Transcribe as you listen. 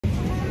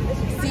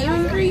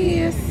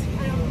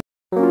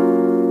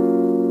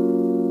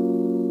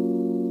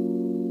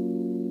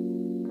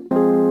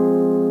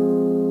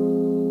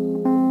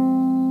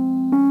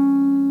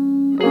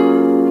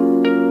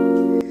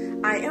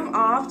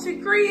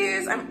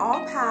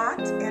all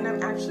packed and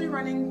I'm actually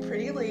running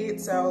pretty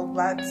late, so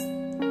let's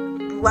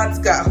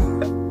go.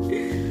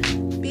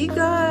 Be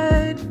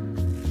good.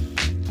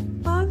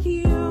 Love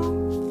you.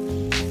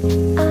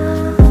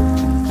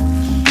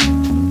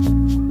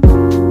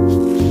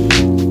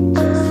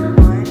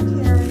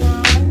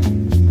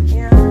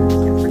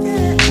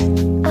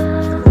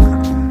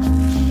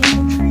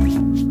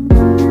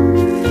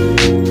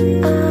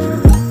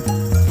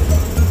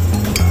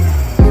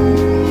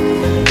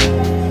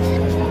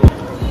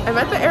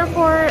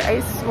 I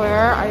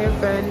swear I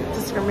have been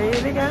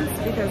discriminated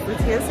against because the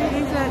TSA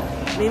agent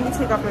made me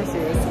take off my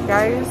shoes.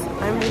 Guys,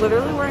 I'm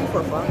literally wearing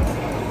flip-flops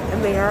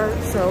and they are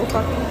so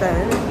fucking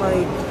thin.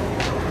 Like,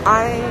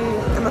 I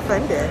am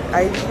offended.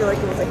 I feel like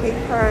it was a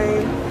hate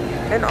crime.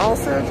 And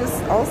also,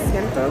 just all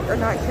skin folk are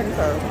not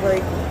kinfolk.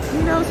 Like,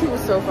 he knows he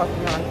was so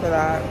fucking wrong for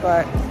that.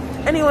 But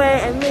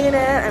anyway, I made it.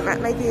 I'm at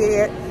my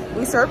gate.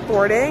 We start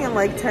boarding in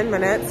like 10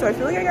 minutes. So I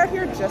feel like I got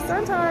here just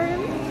on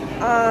time.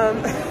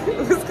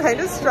 It was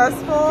kind of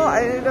stressful.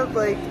 I ended up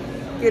like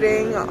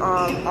getting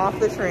off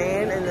the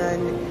train and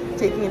then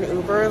taking an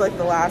Uber like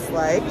the last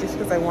leg just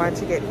because I wanted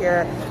to get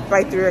here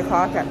by 3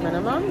 o'clock at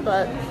minimum.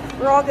 But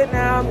we're all good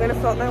now. I'm gonna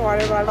fill up my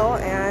water bottle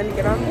and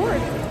get on board.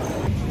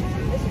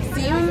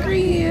 See you in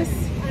Greece.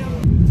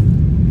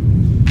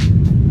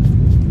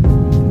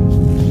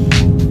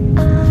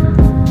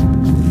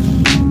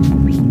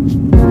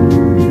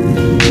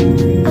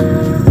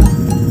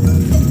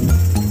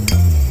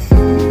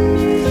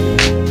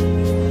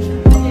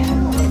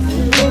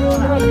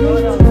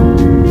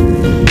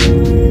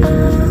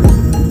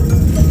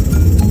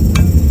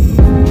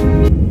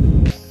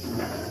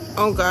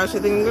 Oh gosh, I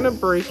think I'm gonna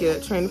break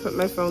it trying to put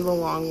my phone the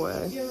long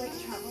way. You're like,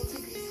 travel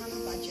to Greece on a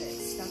budget.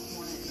 Step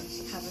 1,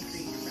 have a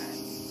Greek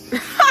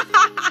friend.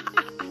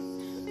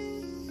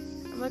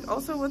 I'm like,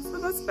 also, what's the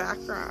best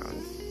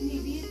background?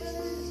 Maybe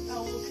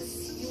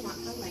because you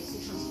want the light to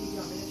come to you. Do you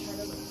want me to try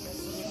to look this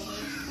a little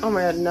bit? Oh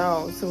my god,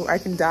 no. So I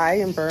can die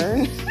and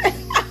burn?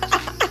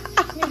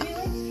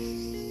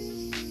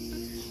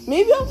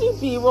 Maybe I'll do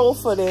B-roll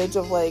footage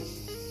of like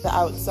the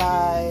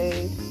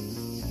outside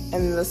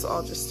and this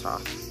I'll just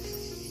talk.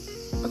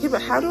 Okay,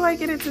 but how do I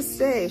get it to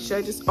stay? Should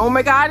I just, oh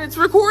my god, it's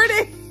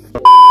recording!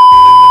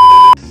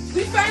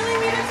 We finally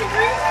made it to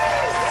Greece!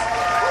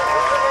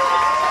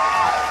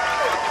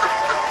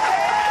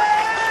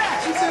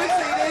 I'm so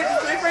excited. This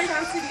is my friend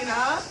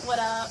Constantina. What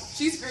up?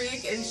 She's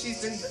Greek and she's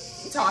been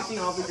talking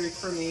all the Greek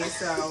for me,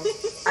 so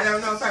I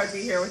don't know if I would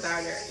be here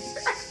without her.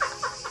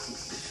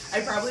 I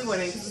probably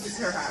wouldn't because this is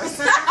her house.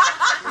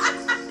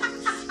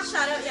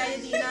 Shout out Yaya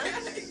Dina.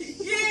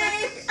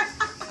 Yay!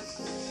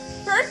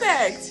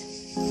 Perfect!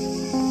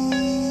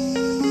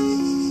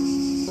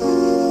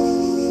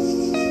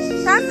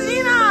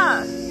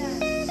 Constantina!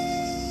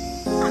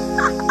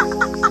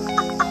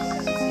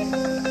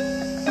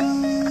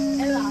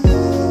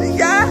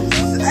 Yes,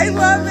 I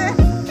love it.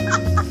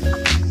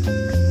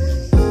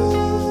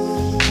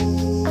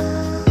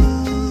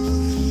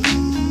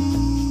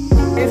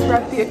 We're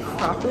at the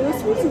Acropolis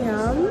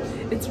Museum.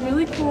 It's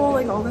really cool,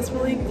 like all this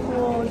really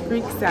cool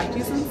Greek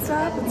statues and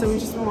stuff. And so we've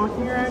just been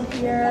walking around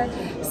here,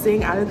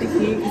 staying out of the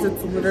heat because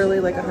it's literally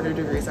like 100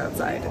 degrees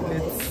outside, and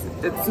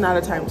it's not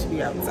a time to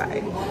be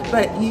outside.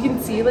 But you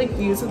can see like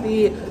views of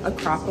the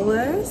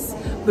Acropolis,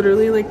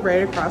 literally like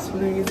right across from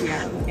the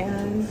museum.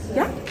 And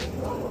yeah.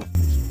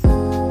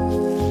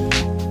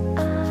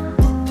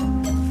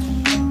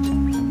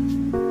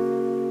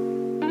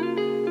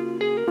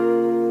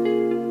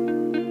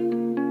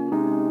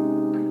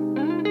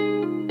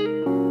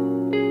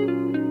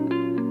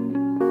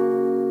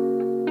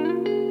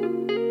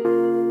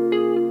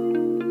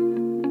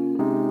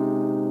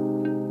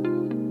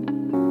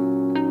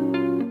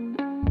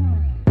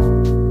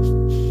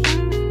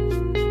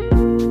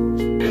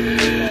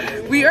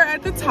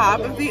 Top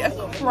of the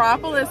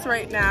Acropolis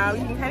right now.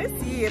 You can kind of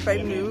see if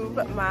I move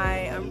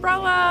my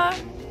umbrella.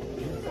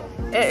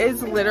 It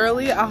is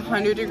literally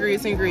 100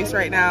 degrees in Greece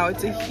right now.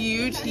 It's a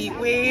huge heat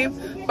wave,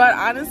 but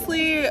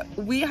honestly,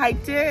 we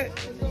hiked it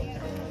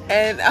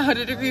in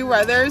 100-degree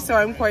weather, so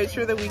I'm quite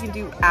sure that we can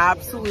do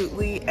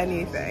absolutely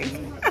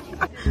anything.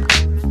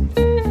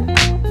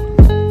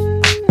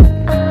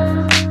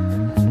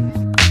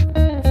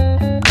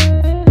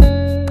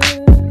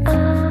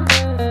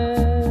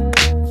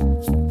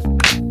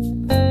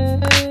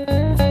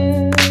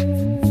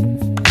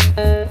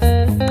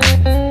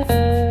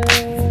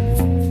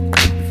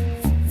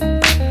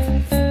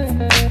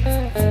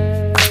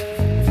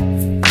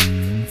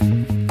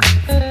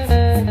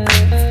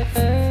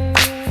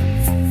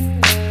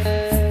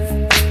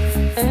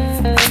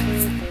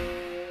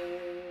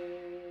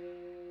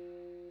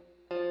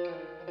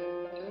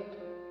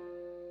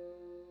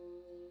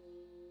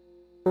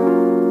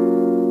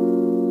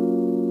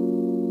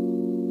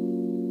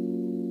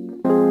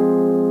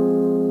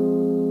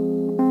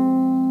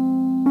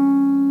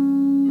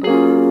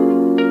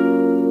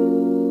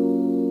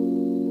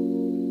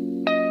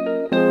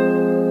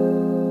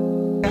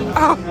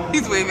 Oh,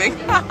 he's waving. He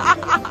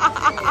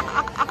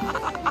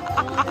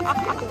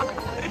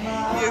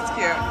is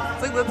cute.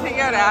 It's like, let's hang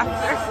out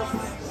after.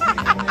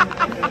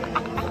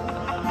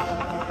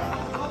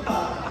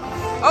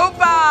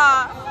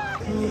 Opa!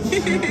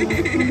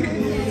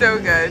 So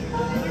good.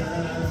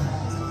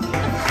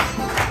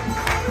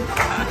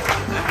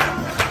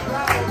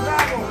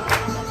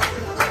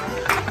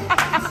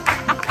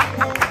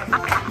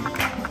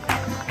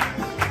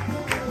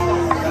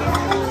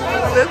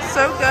 That's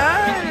so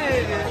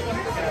good.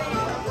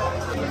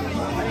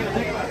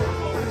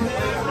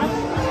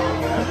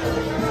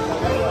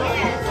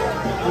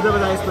 You have a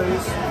nice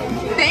place.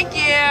 Thank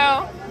you.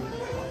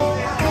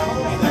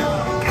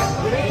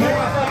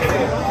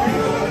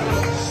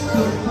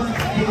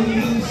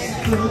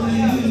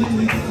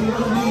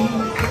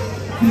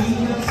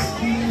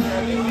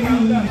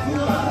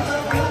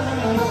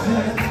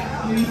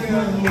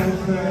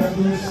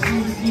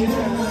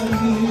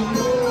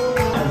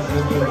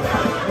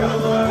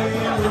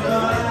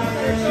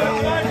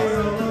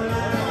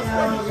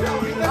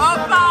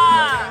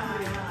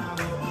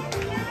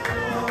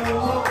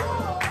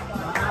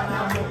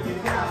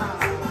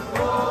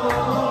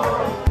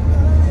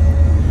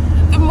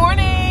 Good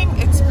morning,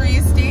 it's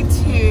Greece day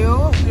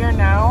 2. We are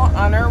now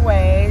on our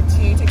way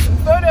to take some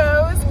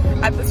photos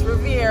at this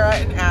Riviera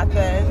in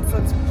Athens.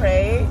 Let's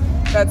pray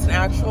that's an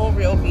actual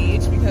real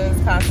beach because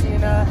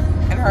Constantina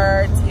and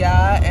her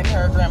Tia and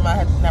her grandma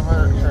had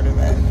never heard of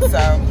it,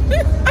 so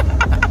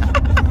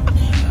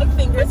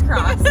fingers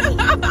crossed.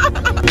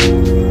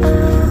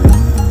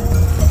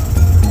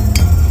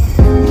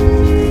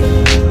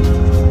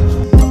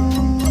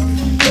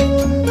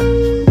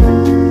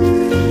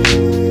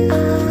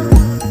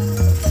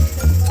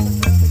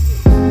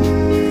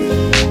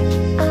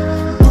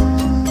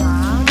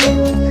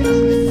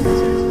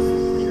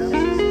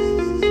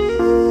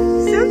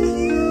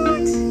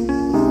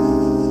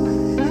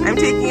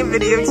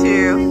 Video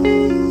too.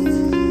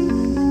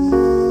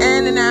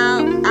 In and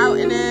out, out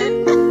and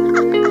in.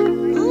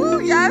 Ooh,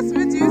 yes,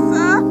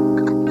 Medusa.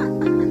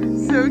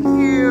 So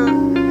cute.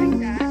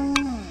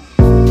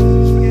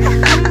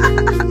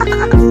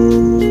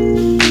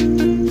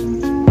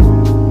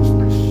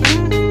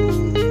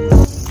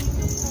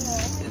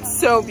 It's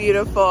so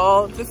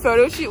beautiful. The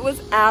photo shoot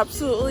was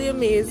absolutely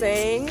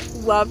amazing.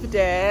 Loved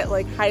it.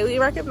 Like, highly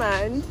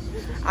recommend.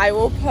 I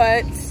will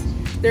put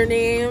their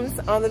names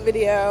on the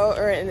video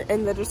or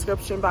in the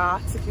description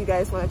box if you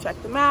guys want to check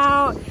them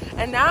out.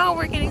 And now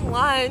we're getting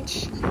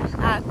lunch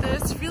at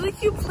this really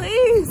cute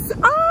place.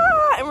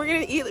 And we're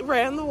gonna eat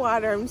right on the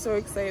water. I'm so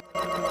excited.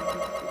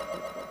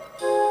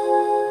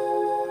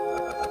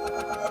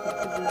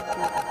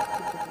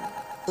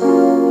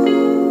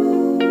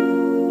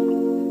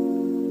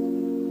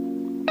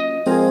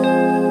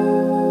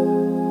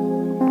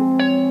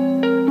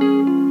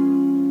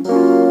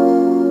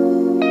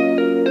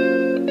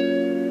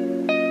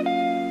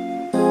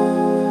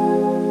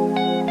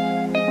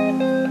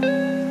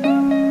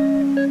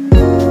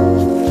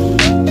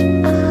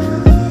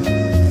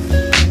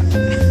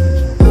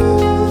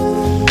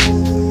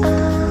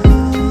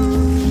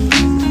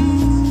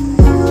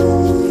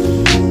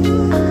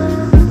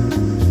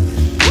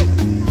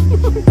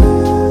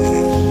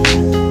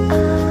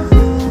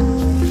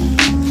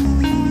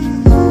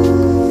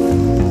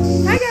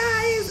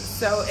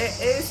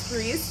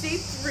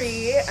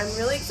 I'm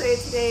really excited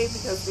today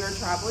because we are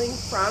traveling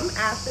from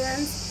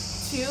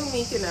Athens to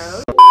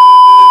Mykonos.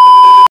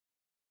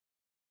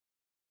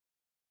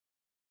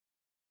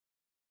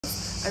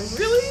 I'm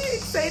really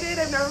excited.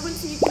 I've never been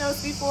to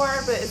Mykonos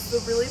before, but it's a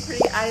really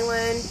pretty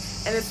island,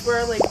 and it's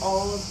where like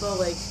all of the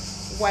like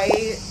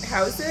white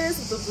houses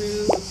with the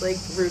blue like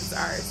roofs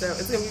are. So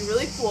it's gonna be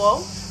really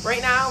cool.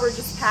 Right now we're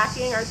just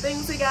packing our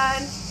things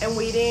again and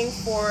waiting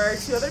for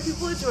 2 other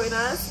people to join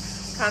us.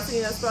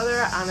 Constantina's brother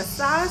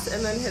Anastas,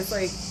 and then his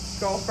like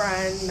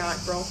girlfriend, not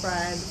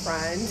girlfriend,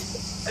 friend,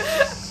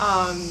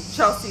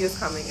 Chelsea is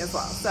coming as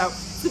well. So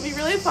it's gonna be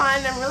really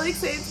fun. I'm really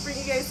excited to bring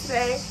you guys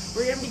today.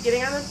 We're gonna be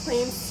getting on the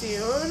plane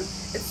soon.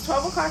 It's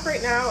 12 o'clock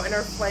right now and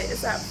our flight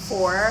is at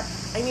 4.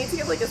 I need to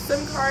get like a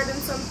SIM card and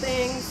some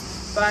things,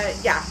 but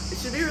yeah, it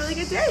should be a really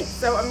good day.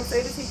 So I'm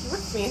excited to take you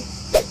with me.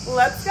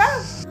 Let's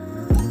go.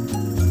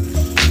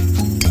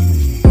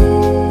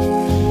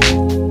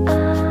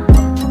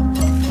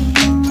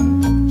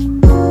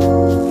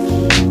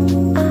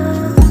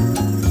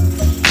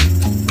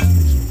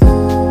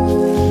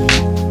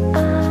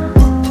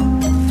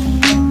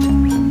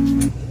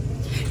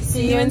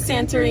 In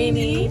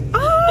Santorini.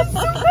 Oh,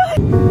 so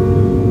good.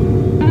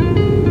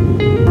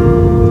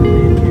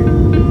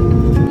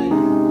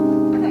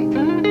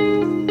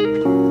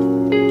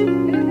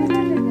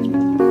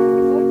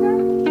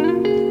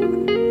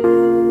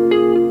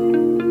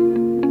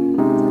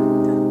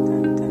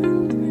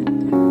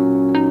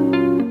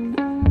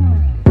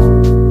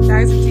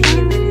 Guys, I'm taking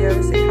a video.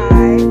 Say hi.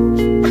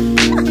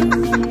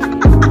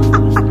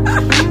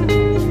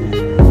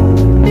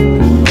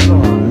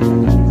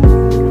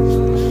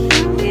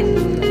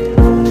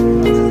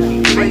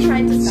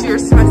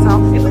 Cheers to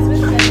myself.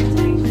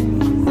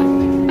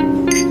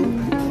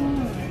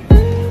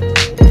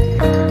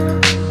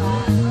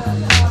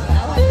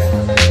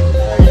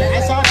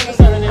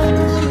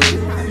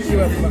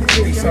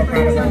 You'll be so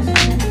proud of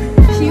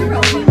us. She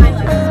wrote me my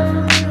letter.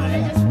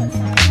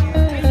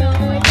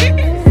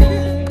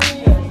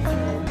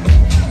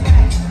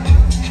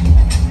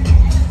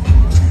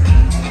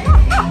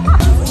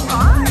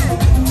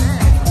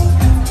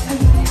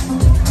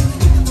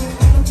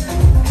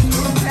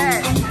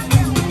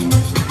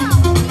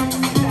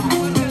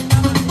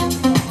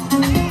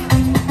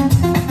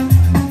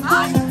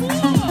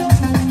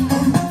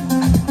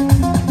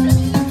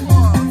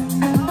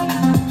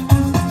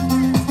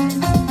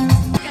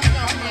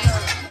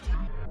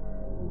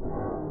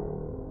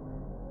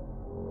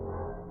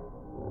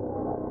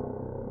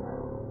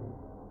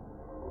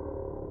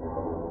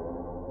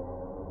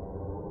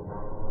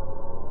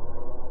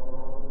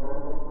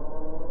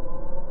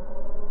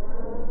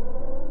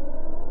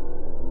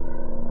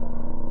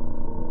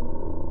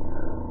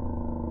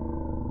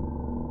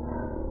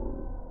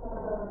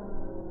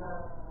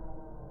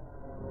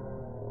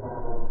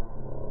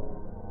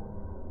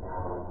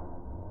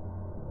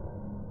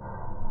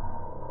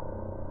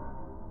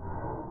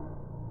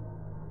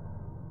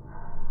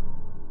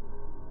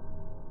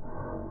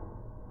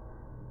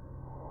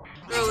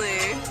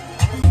 Really?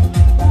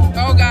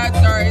 Oh God,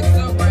 sorry, it's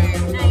so bright.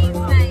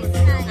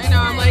 I know,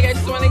 I'm like, I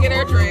just want to get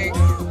our drinks.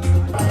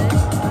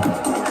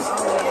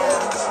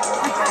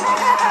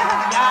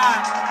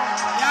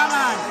 Yeah,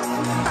 man.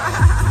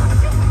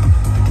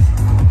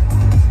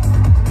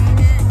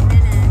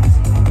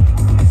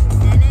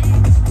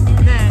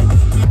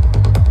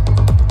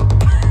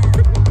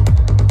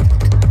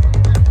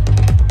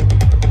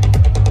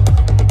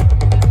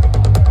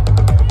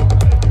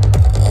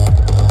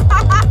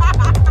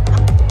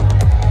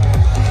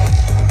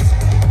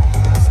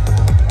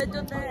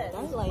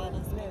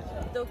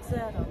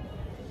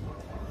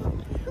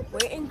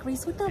 We're in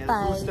Greece with the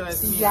vibes.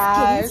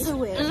 Yes. Get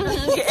into it.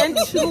 Get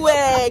into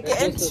it.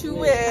 Get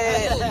into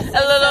it. A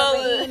little.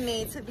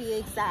 Santorini, to be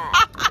exact.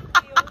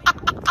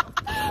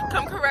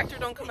 Come correct or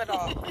don't come at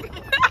all.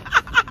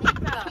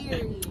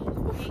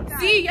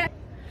 See ya.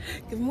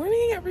 Good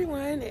morning,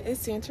 everyone. It is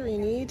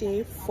Santorini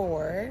day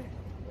 4,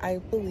 I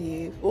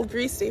believe. Well,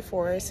 Greece day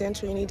 4,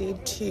 Santorini day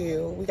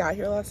 2. We got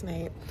here last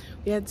night.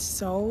 We had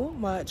so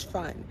much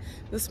fun.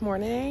 This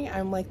morning,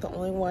 I'm like the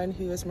only one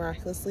who is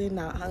miraculously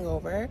not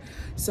hungover.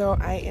 So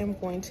I am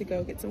going to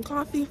go get some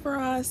coffee for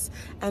us,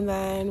 and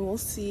then we'll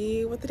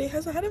see what the day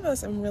has ahead of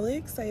us. I'm really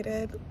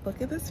excited. Look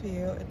at this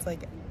view. It's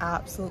like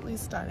absolutely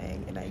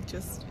stunning, and I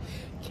just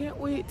can't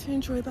wait to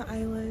enjoy the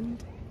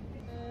island.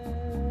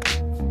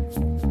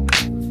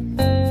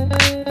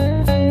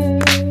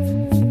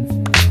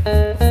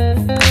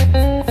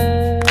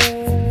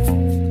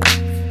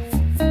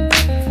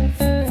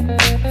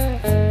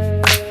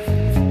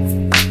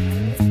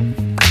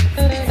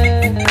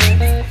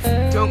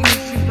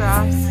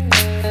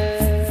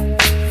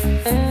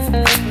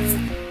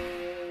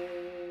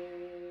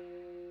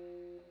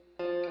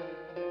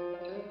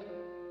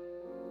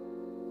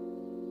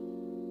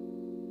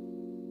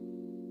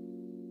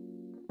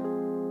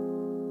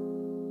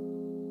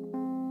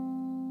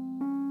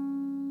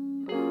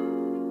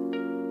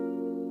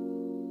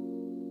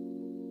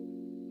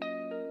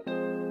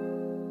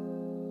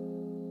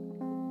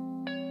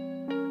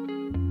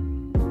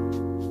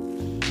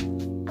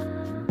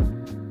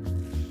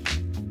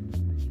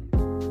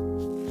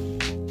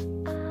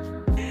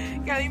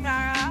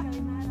 Kalimara.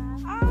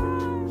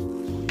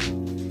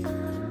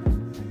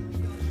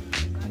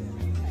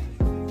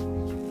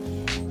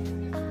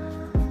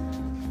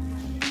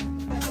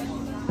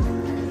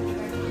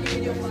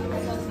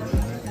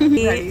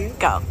 Ready?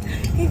 Go.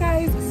 Hey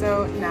guys,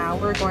 so now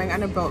we're going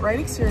on a boat ride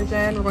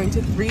excursion. We're going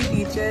to 3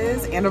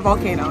 beaches and a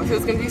volcano. So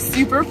it's gonna be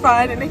super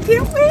fun and I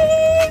can't wait!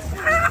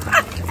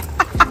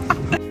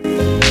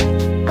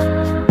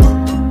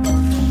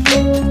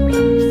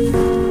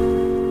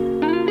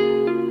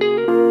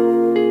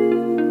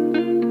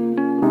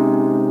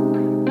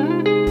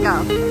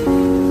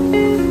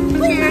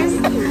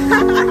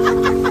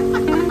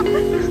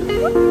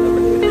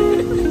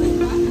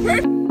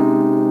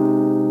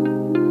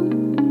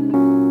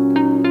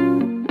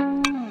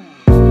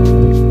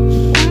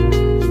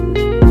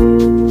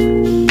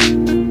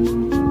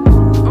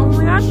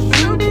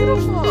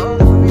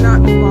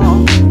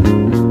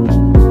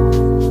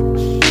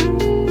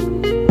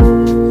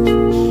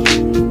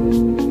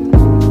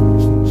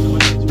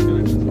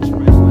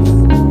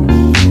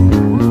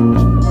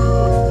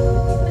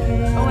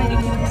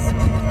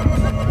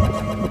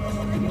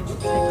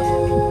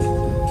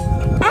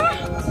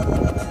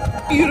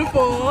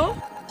 Beautiful.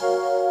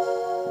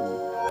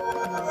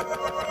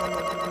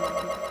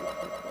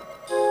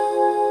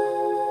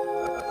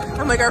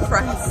 I'm like our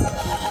friends.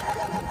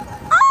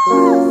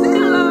 Oh, say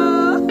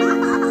hello.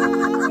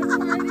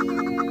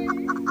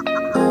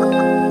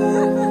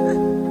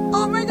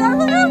 Oh my God,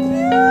 look how cute.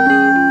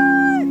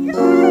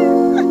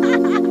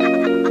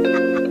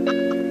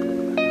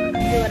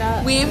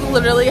 We've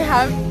literally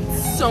had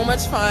so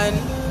much fun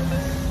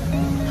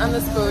on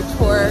this boat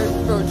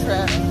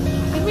trip.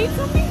 We made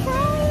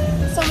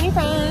so many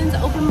friends,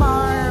 open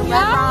bar, Red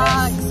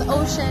Rocks,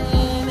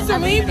 ocean. So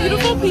many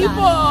beautiful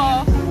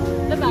people.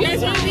 The You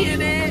guys want to be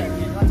in it?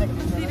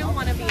 We don't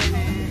want to be in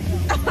it.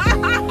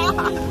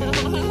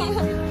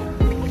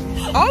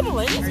 Oh, the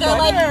ladies They're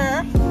like,